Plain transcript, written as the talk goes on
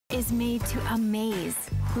is made to amaze.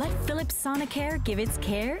 Let Philips Sonicare give its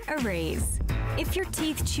care a raise. If your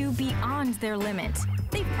teeth chew beyond their limit,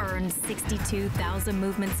 they've earned 62,000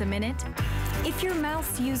 movements a minute. If your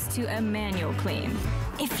mouth's used to a manual clean,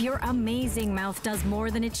 if your amazing mouth does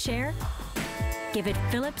more than its share, give it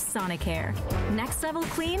Philips Sonicare. Next level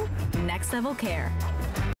clean, next level care.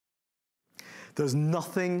 There's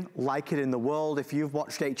nothing like it in the world. If you've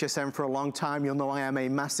watched HSN for a long time, you'll know I am a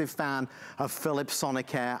massive fan of Philips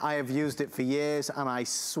Sonicare. I have used it for years and I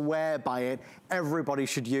swear by it. Everybody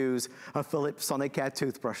should use a Philips Sonicare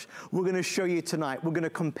toothbrush. We're gonna show you tonight, we're gonna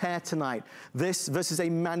compare tonight this versus a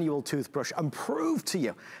manual toothbrush and prove to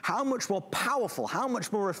you how much more powerful, how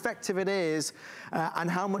much more effective it is, and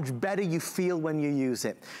how much better you feel when you use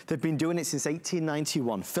it. They've been doing it since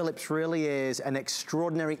 1891. Philips really is an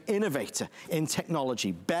extraordinary innovator in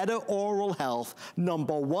technology. Better oral health,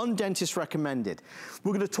 #1 dentist recommended.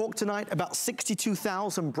 We're gonna talk tonight about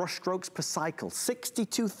 62,000 brush strokes per cycle.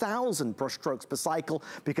 62,000 brush strokes per cycle,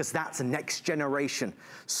 because that's next generation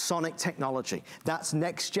sonic technology. That's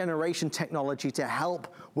next generation technology to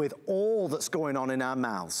help with all that's going on in our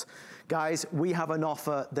mouths. Guys, we have an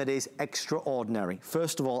offer that is extraordinary.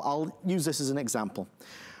 First of all, I'll use this as an example.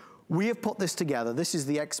 We have put this together. This is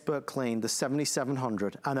the ExpertClean, the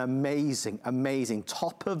 7700, an amazing, amazing,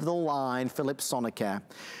 top of the line Philips Sonicare.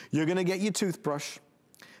 You're gonna get your toothbrush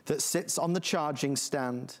that sits on the charging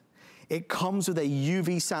stand. It comes with a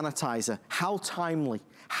UV sanitizer. How timely,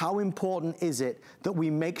 how important is it that we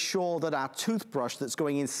make sure that our toothbrush that's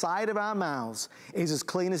going inside of our mouths is as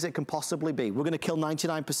clean as it can possibly be? We're gonna kill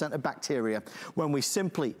 99% of bacteria. When we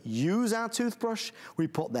simply use our toothbrush, we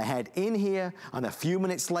put the head in here, and a few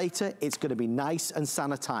minutes later, it's gonna be nice and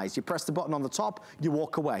sanitized. You press the button on the top, you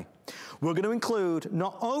walk away. We're gonna include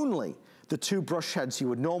not only the 2 brush heads you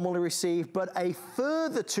would normally receive, but a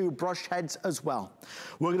further 2 brush heads as well.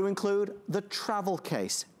 We're going to include the travel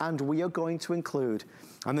case, and we are going to include,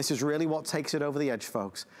 and this is really what takes it over the edge,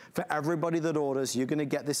 folks, for everybody that orders, you're gonna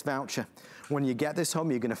get this voucher. When you get this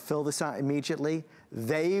home, you're gonna fill this out immediately.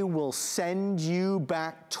 They will send you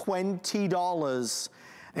back $20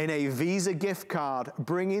 in a Visa gift card,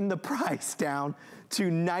 bringing the price down to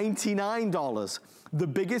 $99. The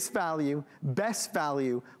biggest value, best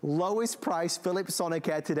value, lowest price Philips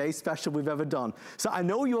Sonicare Today special we've ever done. So I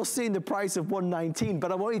know you're seeing the price of $119, but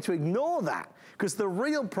I want you to ignore that, because the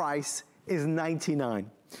real price is $99.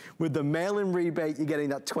 With the mail-in rebate, you're getting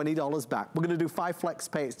that $20 back. We're gonna do 5 flex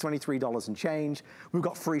pay, it's $23 and change. We've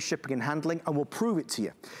got free shipping and handling, and we'll prove it to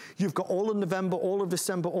you. You've got all of November, all of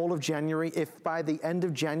December, all of January. If by the end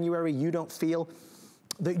of January you don't feel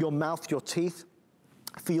that your mouth, your teeth,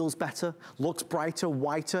 feels better, looks brighter,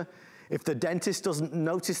 whiter, if the dentist doesn't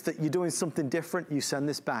notice that you're doing something different, you send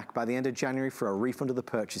this back by the end of January for a refund of the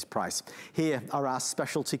purchase price. Here are our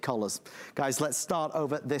specialty colors. Guys, let's start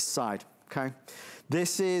over this side, okay?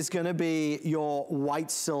 This is gonna be your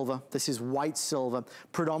white silver. This is white silver,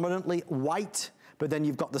 predominantly white, but then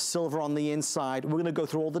you've got the silver on the inside. We're gonna go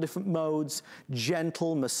through all the different modes,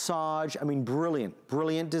 gentle, massage, I mean, brilliant,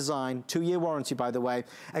 brilliant design. 2-year warranty, by the way,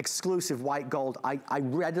 exclusive white gold. I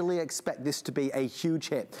readily expect this to be a huge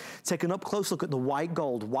hit. Take an up-close look at the white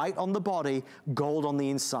gold, white on the body, gold on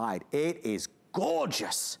the inside. It is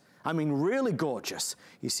gorgeous. I mean, really gorgeous.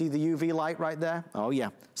 You see the UV light right there? Oh yeah,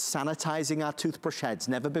 sanitizing our toothbrush heads.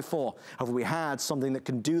 Never before have we had something that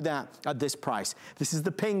can do that at this price. This is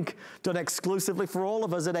the pink, done exclusively for all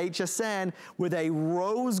of us at HSN, with a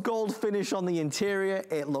rose gold finish on the interior.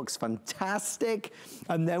 It looks fantastic.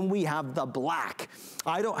 And then we have the black.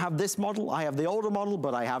 I don't have this model, I have the older model,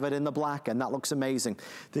 but I have it in the black, and that looks amazing.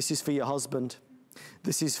 This is for your husband.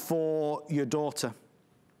 This is for your daughter.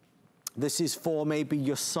 This is for maybe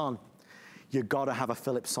your son. You gotta have a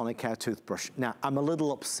Philips Sonicare toothbrush. Now, I'm a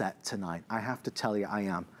little upset tonight. I have to tell you, I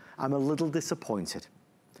am. I'm a little disappointed.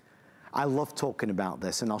 I love talking about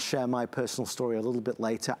this, and I'll share my personal story a little bit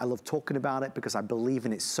later. I love talking about it because I believe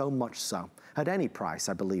in it so much so. At any price,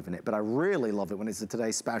 I believe in it, but I really love it when it's a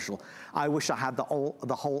Today Special. I wish I had the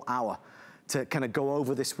whole hour to kind of go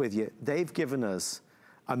over this with you. They've given us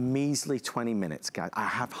a measly 20 minutes, guys. I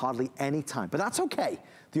have hardly any time, but that's okay.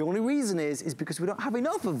 The only reason is because we don't have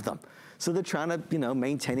enough of them. So they're trying to, you know,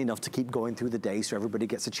 maintain enough to keep going through the day so everybody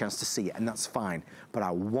gets a chance to see it, and that's fine. But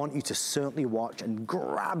I want you to certainly watch and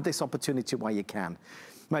grab this opportunity while you can.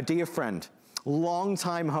 My dear friend,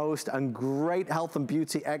 longtime host and great health and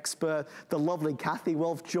beauty expert, the lovely Kathy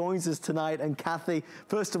Wolf joins us tonight. And Kathy,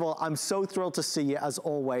 first of all, I'm so thrilled to see you as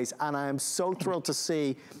always, and I am so thrilled to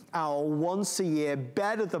see our once a year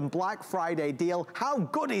better than Black Friday deal. How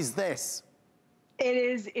good is this? It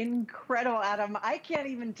is incredible, Adam. I can't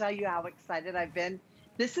even tell you how excited I've been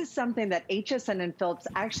This is something that HSN and Philips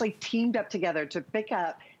actually teamed up together to pick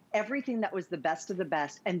up everything that was the best of the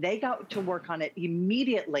best, and they got to work on it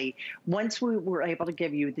immediately once we were able to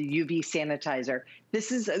give you the UV sanitizer.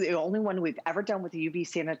 This is the only one we've ever done with the UV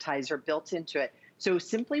sanitizer built into it. So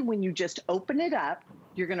simply when you just open it up,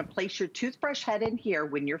 you're gonna place your toothbrush head in here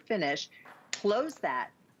when you're finished, close that,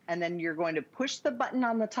 and then you're going to push the button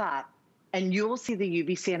on the top, and you will see the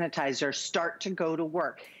UV sanitizer start to go to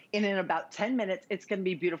work. And in about 10 minutes, it's gonna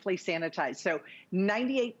be beautifully sanitized. So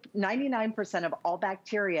 99% of all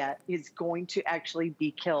bacteria is going to actually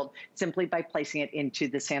be killed simply by placing it into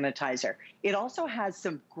the sanitizer. It also has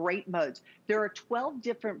some great modes. There are 12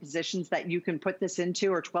 different positions that you can put this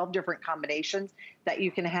into, or 12 different combinations that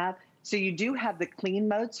you can have. So you do have the clean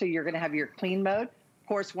mode, so you're gonna have your clean mode. Of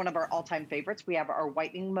course, one of our all-time favorites, we have our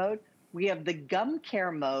whitening mode. We have the gum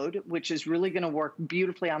care mode, which is really gonna work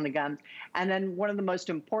beautifully on the gums. And then one of the most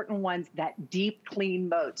important ones, that deep clean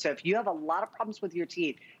mode. So if you have a lot of problems with your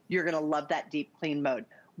teeth, you're gonna love that deep clean mode.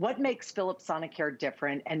 What makes Philips Sonicare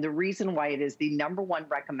different, and the reason why it is the #1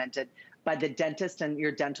 recommended by the dentist and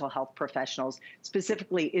your dental health professionals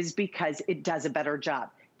specifically, is because it does a better job.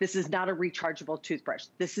 This is not a rechargeable toothbrush.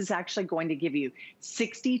 This is actually going to give you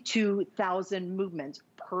 62,000 movements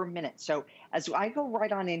per minute. So as I go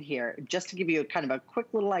right on in here, just to give you kind of a quick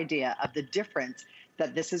little idea of the difference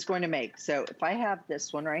that this is going to make. So if I have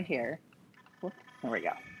this one right here, there we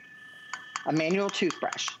go, a manual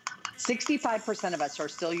toothbrush. 65% of us are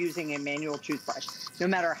still using a manual toothbrush. No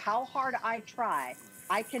matter how hard I try,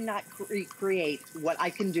 I cannot recreate what I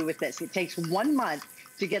can do with this. It takes 1 month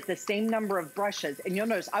to get the same number of brushes. And you'll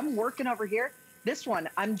notice I'm working over here. This one,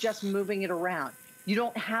 I'm just moving it around. You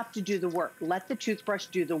don't have to do the work. Let the toothbrush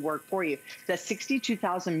do the work for you. The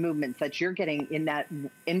 62,000 movements that you're getting in that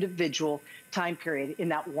individual time period, in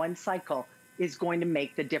that one cycle, is going to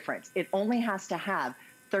make the difference. It only has to have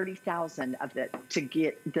 30,000 of it to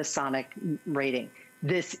get the sonic rating.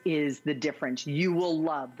 This is the difference. You will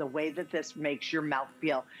love the way that this makes your mouth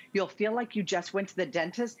feel. You'll feel like you just went to the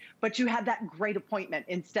dentist, but you had that great appointment.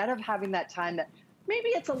 Instead of having that time that maybe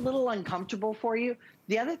it's a little uncomfortable for you.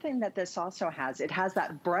 The other thing that this also has, it has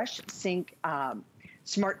that brush sync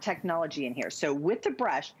smart technology in here. So with the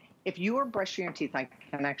brush, if you are brushing your teeth, I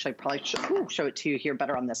can actually probably show it to you here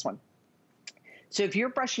better on this one. So if you're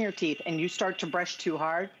brushing your teeth and you start to brush too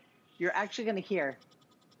hard, you're actually gonna hear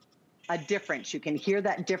a difference. You can hear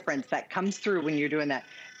that difference that comes through when you're doing that.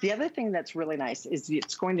 The other thing that's really nice is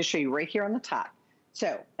it's going to show you right here on the top.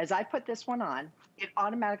 So as I put this one on, it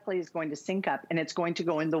automatically is going to sync up, and it's going to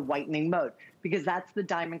go in the whitening mode, because that's the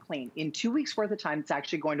DiamondClean. In 2 weeks worth of time, it's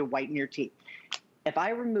actually going to whiten your teeth. If I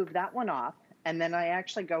remove that one off, and then I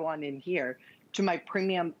actually go on in here to my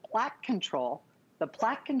premium Plaque Control, the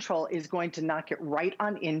Plaque Control is going to knock it right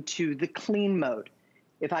on into the clean mode.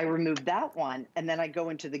 If I remove that one, and then I go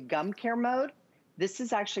into the gum care mode, this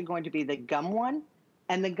is actually going to be the gum one,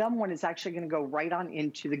 and the gum one is actually gonna go right on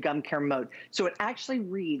into the gum care mode. So it actually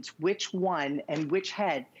reads which one and which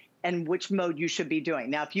head and which mode you should be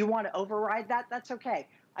doing. Now, if you wanna override that, that's okay.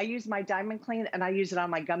 I use my DiamondClean, and I use it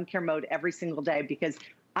on my gum care mode every single day, because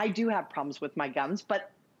I do have problems with my gums,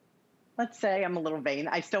 but let's say I'm a little vain.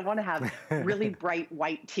 I still want to have really bright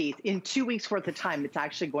white teeth. In 2 weeks worth of time, it's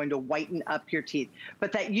actually going to whiten up your teeth.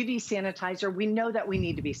 But that UV sanitizer, we know that we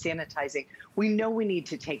need to be sanitizing. We know we need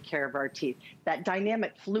to take care of our teeth. That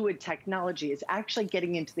dynamic fluid technology is actually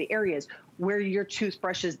getting into the areas where your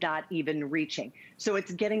toothbrush is not even reaching. So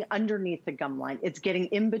it's getting underneath the gum line. It's getting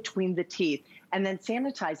in between the teeth, and then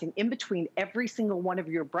sanitizing in between every single one of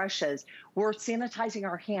your brushes. We're sanitizing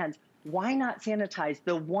our hands. Why not sanitize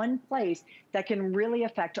the one place that can really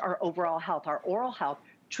affect our overall health? Our oral health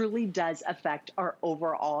truly does affect our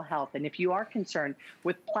overall health. And if you are concerned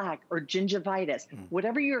with plaque or gingivitis,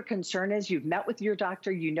 whatever your concern is, you've met with your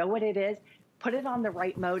doctor, you know what it is, put it on the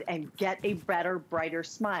right mode and get a better, brighter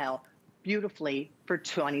smile beautifully for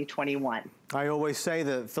 2021. I always say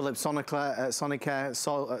that Philips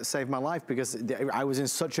Sonicare saved my life, because I was in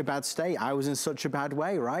such a bad state. I was in such a bad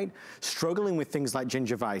way, right? Struggling with things like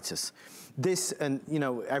gingivitis. This, and you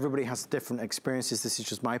know, everybody has different experiences. This is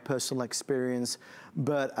just my personal experience.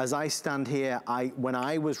 But as I stand here, when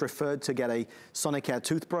I was referred to get a Sonicare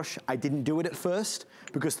toothbrush, I didn't do it at first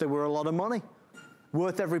because they were a lot of money.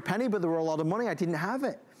 Worth every penny, but they were a lot of money. I didn't have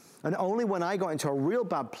it. And only when I got into a real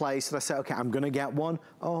bad place did I say, okay, I'm gonna get one.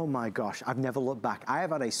 Oh my gosh, I've never looked back. I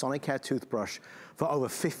have had a Sonicare toothbrush for over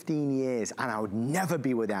 15 years and I would never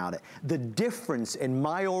be without it. The difference in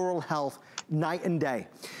my oral health, night and day.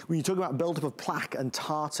 When you talk about buildup of plaque and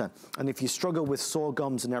tartar, and if you struggle with sore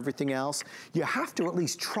gums and everything else, you have to at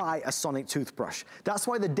least try a Sonic toothbrush. That's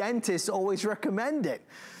why the dentists always recommend it.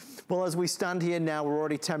 Well, as we stand here now, we're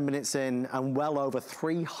already 10 minutes in and well over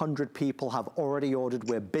 300 people have already ordered.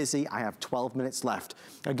 We're busy. I have 12 minutes left.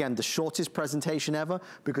 Again, the shortest presentation ever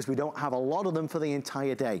because we don't have a lot of them for the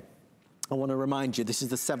entire day. I want to remind you, this is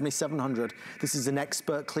the 7700. This is an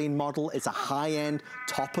ExpertClean model. It's a high-end,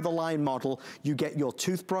 top-of-the-line model. You get your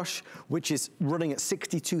toothbrush, which is running at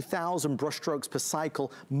 62,000 brush strokes per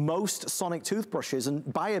cycle. Most Sonic toothbrushes,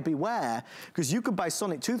 and buyer beware, because you could buy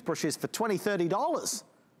Sonic toothbrushes for $20, $30.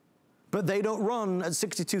 But they don't run at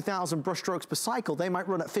 62,000 brush strokes per cycle. They might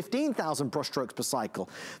run at 15,000 brush strokes per cycle.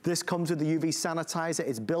 This comes with the UV sanitizer.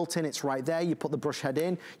 It's built in, it's right there. You put the brush head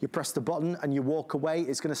in, you press the button and you walk away.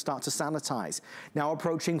 It's gonna start to sanitize. Now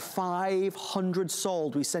approaching 500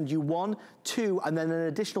 sold. We send you 1, 2, and then an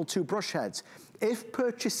additional 2 brush heads. If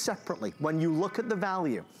purchased separately, when you look at the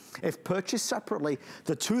value, if purchased separately,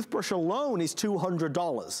 the toothbrush alone is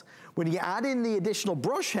 $200. When you add in the additional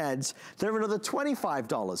brush heads, they're another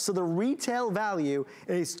 $25. So the retail value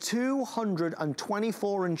is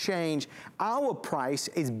 $224 and change. Our price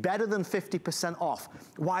is better than 50% off.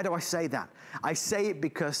 Why do I say that? I say it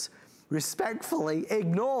because respectfully,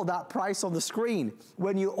 ignore that price on the screen.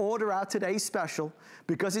 When you order our today's special,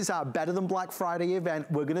 because it's our Better Than Black Friday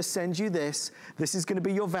event, we're gonna send you this. This is gonna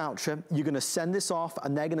be your voucher. You're gonna send this off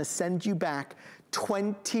and they're gonna send you back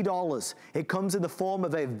 $20. It comes in the form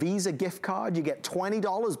of a Visa gift card. You get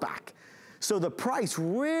 $20 back. So the price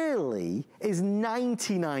really is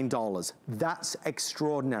 $99. That's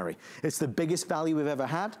extraordinary. It's the biggest value we've ever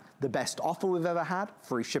had, the best offer we've ever had,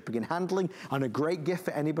 free shipping and handling, and a great gift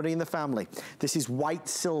for anybody in the family. This is white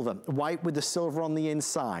silver, white with the silver on the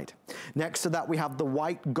inside. Next to that, we have the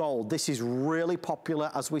white gold. This is really popular,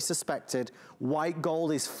 as we suspected. White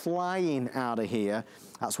gold is flying out of here.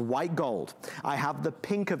 That's white gold. I have the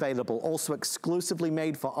pink available, also exclusively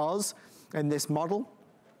made for us in this model.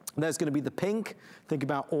 There's gonna be the pink. Think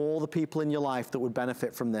about all the people in your life that would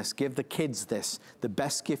benefit from this. Give the kids this, the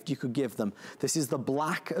best gift you could give them. This is the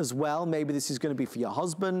black as well. Maybe this is gonna be for your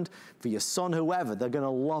husband, for your son, whoever. They're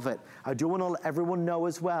gonna love it. I do wanna let everyone know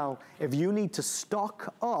as well, if you need to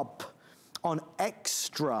stock up on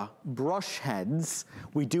extra brush heads,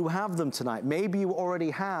 we do have them tonight. Maybe you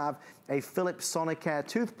already have a Philips Sonicare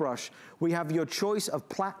toothbrush. We have your choice of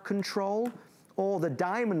Plaque Control or the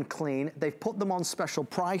DiamondClean. They've put them on special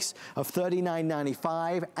price of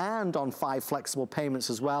 $39.95 and on 5 flexible payments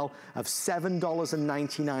as well of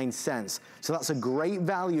 $7.99. So that's a great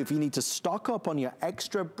value if you need to stock up on your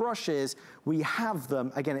extra brushes. We have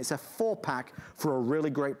them. Again, it's a 4-pack for a really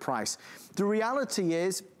great price. The reality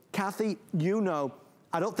is, Kathy, you know,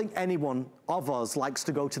 I don't think anyone of us likes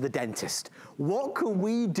to go to the dentist. What can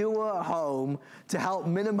we do at home to help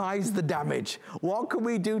minimize the damage? What can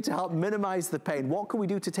we do to help minimize the pain? What can we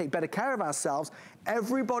do to take better care of ourselves?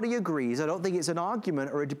 Everybody agrees. I don't think it's an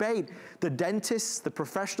argument or a debate. The dentists, the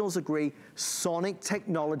professionals agree, Sonic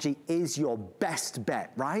technology is your best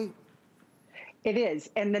bet, right? It is,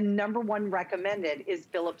 and the #1 recommended is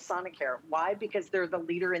Philips Sonicare. Why? Because they're the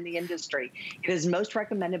leader in the industry. It is most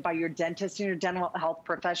recommended by your dentist and your dental health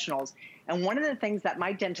professionals. And one of the things that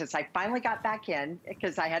my dentist, I finally got back in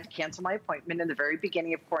because I had to cancel my appointment in the very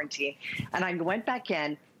beginning of quarantine, and I went back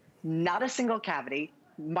in, not a single cavity.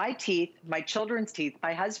 My teeth, my children's teeth,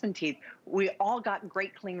 my husband's teeth, we all got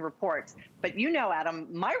great clean reports. But you know, Adam,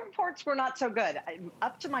 my reports were not so good.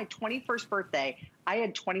 Up to my 21st birthday, I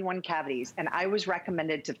had 21 cavities, and I was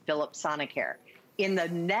recommended to Philips Sonicare. In the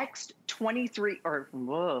next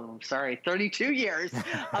 32 years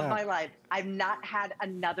of my life, I've not had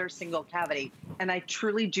another single cavity. And I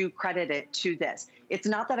truly do credit it to this. It's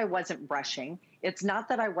not that I wasn't brushing. It's not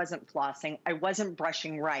that I wasn't flossing. I wasn't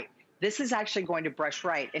brushing right. This is actually going to brush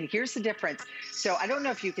right. And here's the difference. So I don't know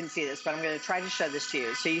if you can see this, but I'm going to try to show this to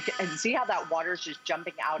you. So you can see how that water is just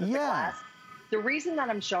jumping out of the glass. The reason that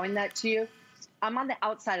I'm showing that to you, I'm on the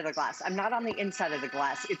outside of the glass. I'm not on the inside of the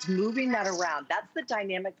glass. It's moving that around. That's the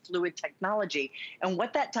dynamic fluid technology. And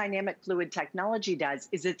what that dynamic fluid technology does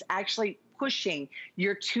is it's actually pushing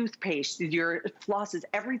your toothpaste, your flosses,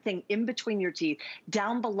 everything in between your teeth,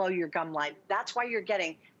 down below your gum line. That's why you're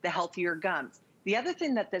getting the healthier gums. The other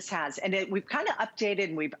thing that this has, and we've kind of updated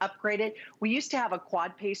and we've upgraded, we used to have a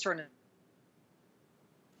quad pacer and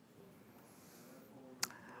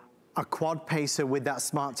A quad pacer with that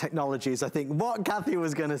smart technology is, I think, what Kathy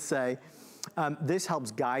was gonna say. This helps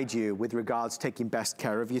guide you with regards to taking best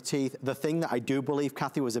care of your teeth. The thing that I do believe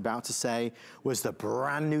Kathy was about to say was the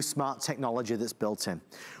brand new smart technology that's built in.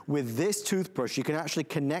 With this toothbrush, you can actually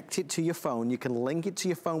connect it to your phone. You can link it to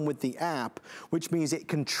your phone with the app, which means it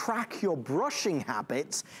can track your brushing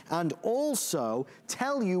habits and also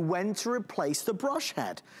tell you when to replace the brush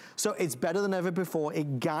head. So it's better than ever before.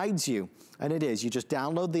 It guides you. And it is. You just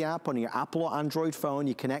download the app on your Apple or Android phone,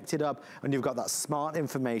 you connect it up, and you've got that smart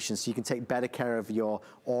information so you can take better care of your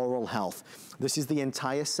oral health. This is the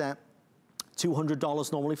entire set.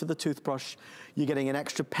 $200 normally for the toothbrush. You're getting an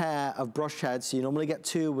extra pair of brush heads. So you normally get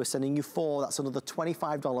 2, we're sending you 4. That's another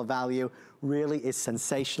 $25 value. Really is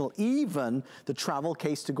sensational. Even the travel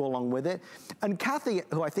case to go along with it. And Kathy,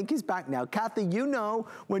 who I think is back now, Kathy, you know,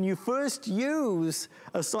 when you first use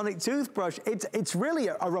a Sonic toothbrush, it's really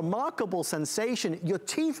a remarkable sensation. Your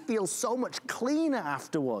teeth feel so much cleaner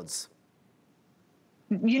afterwards.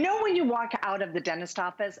 You know, when you walk out of the dentist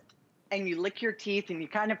office and you lick your teeth and you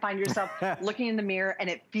kind of find yourself looking in the mirror and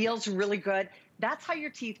it feels really good? That's how your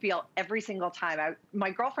teeth feel every single time. My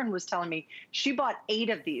girlfriend was telling me she bought 8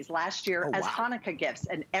 of these last year as Hanukkah gifts,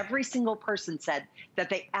 and every single person said that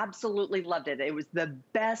they absolutely loved it. It was the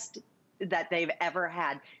best that they've ever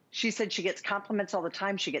had. She said she gets compliments all the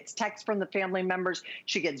time. She gets texts from the family members.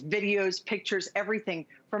 She gets videos, pictures, everything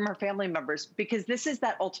from her family members, because this is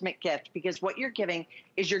that ultimate gift, because what you're giving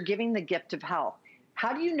is you're giving the gift of health.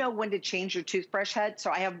 How do you know when to change your toothbrush head? So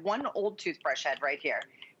I have one old toothbrush head right here,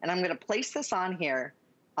 and I'm gonna place this on here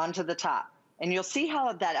onto the top. And you'll see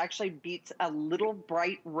how that actually beats a little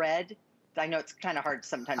bright red. I know it's kind of hard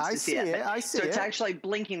sometimes to see it. I see it. So it's actually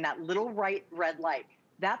blinking that little bright red light.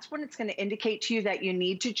 That's when it's gonna indicate to you that you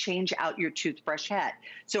need to change out your toothbrush head.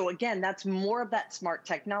 So again, that's more of that smart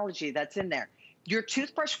technology that's in there. Your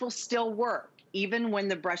toothbrush will still work even when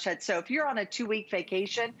the brush head. So if you're on a 2-week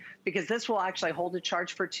vacation, because this will actually hold a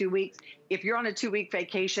charge for 2 weeks, if you're on a 2-week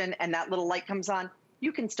vacation and that little light comes on,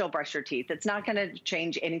 you can still brush your teeth. It's not gonna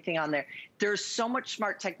change anything on there. There's so much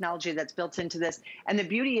smart technology that's built into this. And the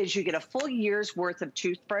beauty is you get a full year's worth of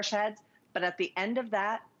toothbrush heads, but at the end of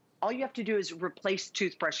that, all you have to do is replace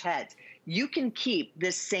toothbrush heads. You can keep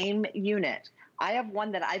this same unit. I have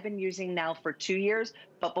one that I've been using now for 2 years,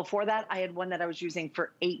 but before that, I had one that I was using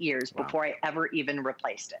for 8 years before I ever even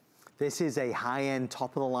replaced it. This is a high-end,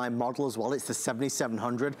 top-of-the-line model as well. It's the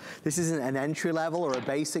 7700. This isn't an entry level or a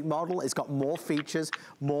basic model. It's got more features,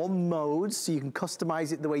 more modes, so you can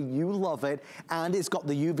customize it the way you love it, and it's got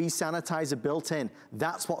the UV sanitizer built in.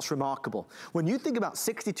 That's what's remarkable. When you think about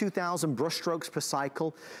 62,000 brush strokes per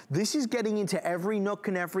cycle, this is getting into every nook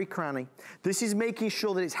and every cranny. This is making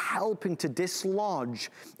sure that it's helping to dislodge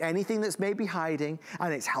anything that's maybe hiding,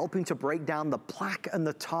 and it's helping to break down the plaque and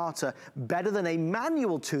the tartar better than a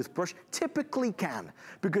manual toothbrush typically can,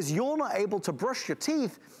 because you're not able to brush your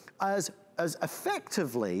teeth as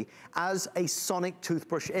effectively as a Sonic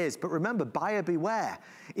toothbrush is. But remember, buyer beware.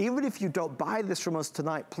 Even if you don't buy this from us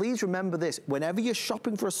tonight, please remember this. Whenever you're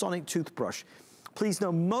shopping for a Sonic toothbrush, please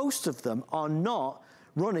know most of them are not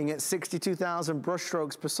running at 62,000 brush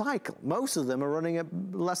strokes per cycle. Most of them are running at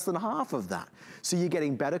less than half of that. So you're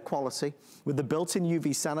getting better quality. With the built-in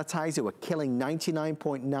UV sanitizer, we're killing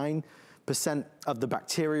 99.9% of the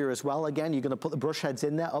bacteria as well. Again, you're gonna put the brush heads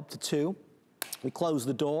in there up to 2. We close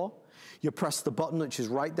the door. You press the button, which is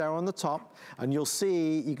right there on the top, and you'll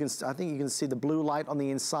see, I think you can see the blue light on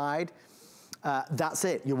the inside. That's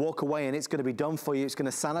it. You walk away and it's gonna be done for you. It's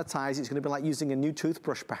gonna sanitize. It's gonna be like using a new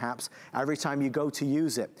toothbrush perhaps every time you go to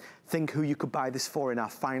use it. Think who you could buy this for in our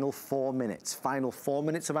final 4 minutes. Final 4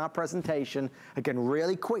 minutes of our presentation. Again,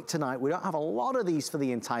 really quick tonight. We don't have a lot of these for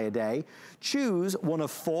the entire day. Choose one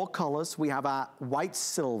of 4 colors. We have our white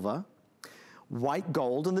silver, white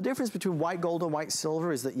gold, and the difference between white gold and white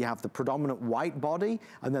silver is that you have the predominant white body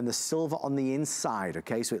and then the silver on the inside,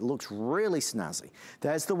 okay? So it looks really snazzy.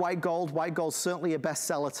 There's the white gold. White gold's certainly a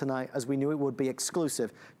bestseller tonight, as we knew it would be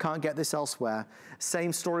exclusive. Can't get this elsewhere.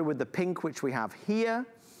 Same story with the pink, which we have here.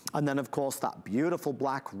 And then, of course, that beautiful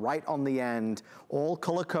black right on the end, all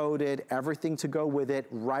color-coded, everything to go with it.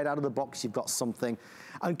 Right out of the box, you've got something.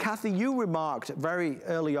 And Kathy, you remarked very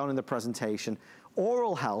early on in the presentation,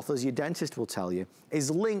 oral health, as your dentist will tell you,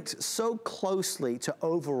 is linked so closely to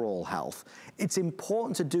overall health. It's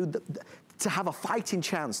important to have a fighting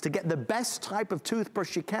chance to get the best type of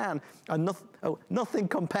toothbrush you can, and nothing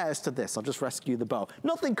compares to this. I'll just rescue the bow.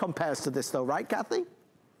 Nothing compares to this though, right, Kathy?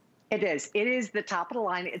 It is. It is the top of the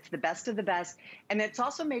line. It's the best of the best. And it's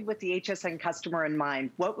also made with the HSN customer in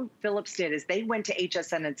mind. What Philips did is they went to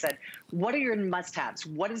HSN and said, what are your must-haves?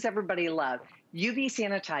 What does everybody love? UV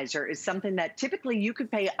sanitizer is something that typically you could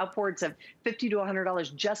pay upwards of $50 to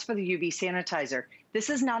 $100 just for the UV sanitizer. This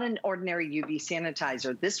is not an ordinary UV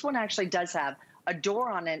sanitizer. This one actually does have a door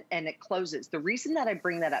on it and it closes. The reason that I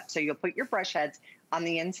bring that up, so you'll put your brush heads on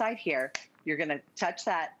the inside here. You're going to touch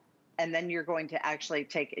that. And then you're going to actually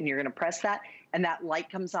take and you're going to press that and that light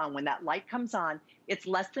comes on. When that light comes on, it's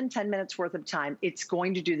less than 10 minutes worth of time. It's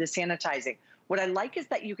going to do the sanitizing. What I like is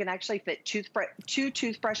that you can actually fit two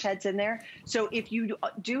toothbrush heads in there. So if you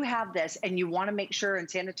do have this and you want to make sure and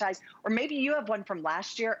sanitize, or maybe you have one from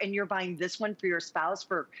last year and you're buying this one for your spouse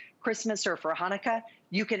for Christmas or for Hanukkah,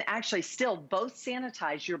 you can actually still both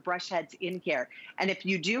sanitize your brush heads in here. And if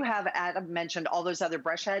you do have, Adam mentioned all those other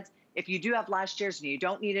brush heads, if you do have last year's and you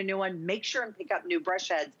don't need a new one, make sure and pick up new brush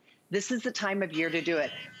heads. This is the time of year to do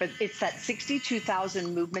it. But it's that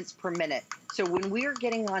 62,000 movements per minute. So when we are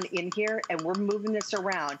getting on in here and we're moving this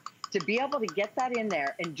around, to be able to get that in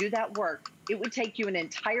there and do that work, it would take you an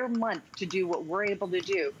entire month to do what we're able to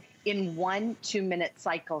do in 1 2-minute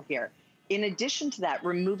cycle here. In addition to that,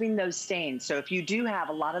 removing those stains. So if you do have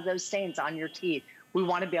a lot of those stains on your teeth, we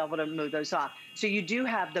want to be able to move those off. So you do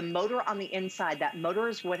have the motor on the inside. That motor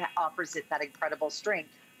is what offers it that incredible strength,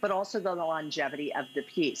 but also the longevity of the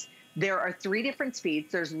piece. There are 3 different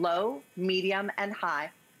speeds. There's low, medium, and high.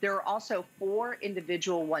 There are also 4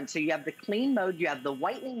 individual ones. So you have the clean mode, you have the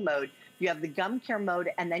whitening mode, you have the gum care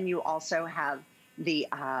mode, and then you also have the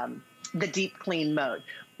deep clean mode.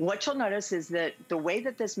 What you'll notice is that the way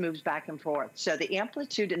that this moves back and forth, so the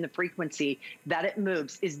amplitude and the frequency that it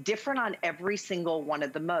moves is different on every single one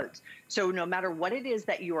of the modes. So no matter what it is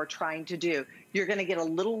that you are trying to do, you're going to get a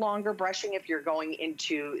little longer brushing if you're going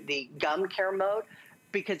into the gum care mode,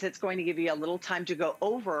 because it's going to give you a little time to go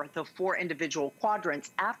over the 4 individual quadrants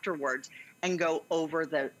afterwards and go over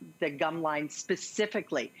the gum line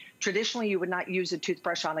specifically. Traditionally, you would not use a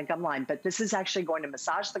toothbrush on a gum line, but this is actually going to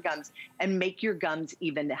massage the gums and make your gums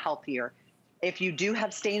even healthier. If you do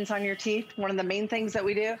have stains on your teeth, one of the main things that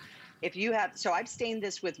we do, if you have, so I've stained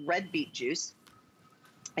this with red beet juice,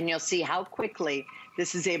 and you'll see how quickly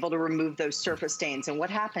this is able to remove those surface stains. And what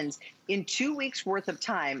happens, in 2 weeks worth of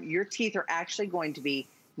time, your teeth are actually going to be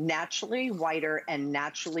naturally whiter and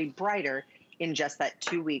naturally brighter in just that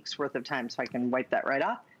 2 weeks worth of time. So I can wipe that right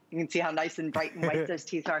off. You can see how nice and bright and white those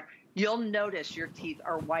teeth are. You'll notice your teeth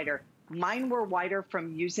are whiter. Mine were whiter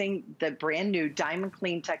from using the brand new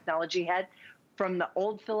DiamondClean technology head from the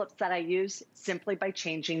old Philips that I use, simply by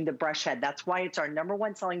changing the brush head. That's why it's our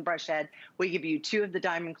 #1 selling brush head. We give you 2 of the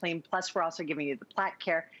DiamondClean, plus we're also giving you the Plaque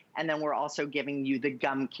Care, and then we're also giving you the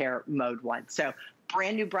Gum Care Mode 1. So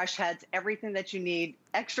brand new brush heads, everything that you need,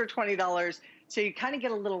 extra $20. So you kind of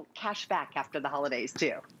get a little cash back after the holidays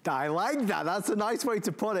too. I like that. That's a nice way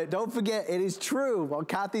to put it. Don't forget, it is true what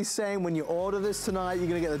Kathy's saying. When you order this tonight, you're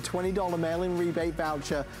going to get the $20 mail-in rebate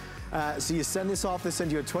voucher. So you send this off, they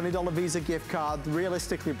send you a $20 Visa gift card,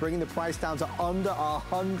 realistically bringing the price down to under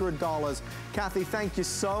 $100. Kathy, thank you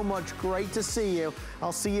so much. Great to see you.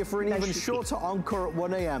 I'll see you for an even shorter encore at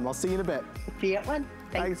 1 a.m. I'll see you in a bit. See you at 1.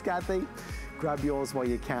 Thanks, Kathy. Grab yours while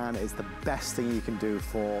you can. It's the best thing you can do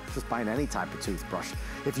for just buying any type of toothbrush.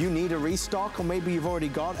 If you need a restock, or maybe you've already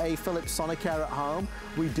got a Philips Sonicare at home,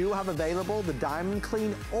 we do have available the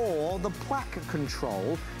DiamondClean or the Plaque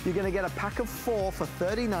Control. You're going to get a pack of 4 for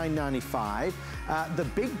 $39.95. The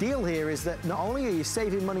big deal here is that not only are you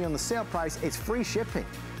saving money on the sale price, it's free shipping.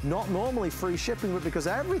 Not normally free shipping, but because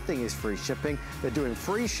everything is free shipping, they're doing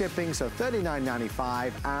free shipping, so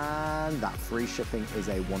 $39.95, and that free shipping is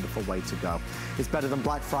a wonderful way to go. It's better than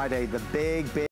Black Friday, the big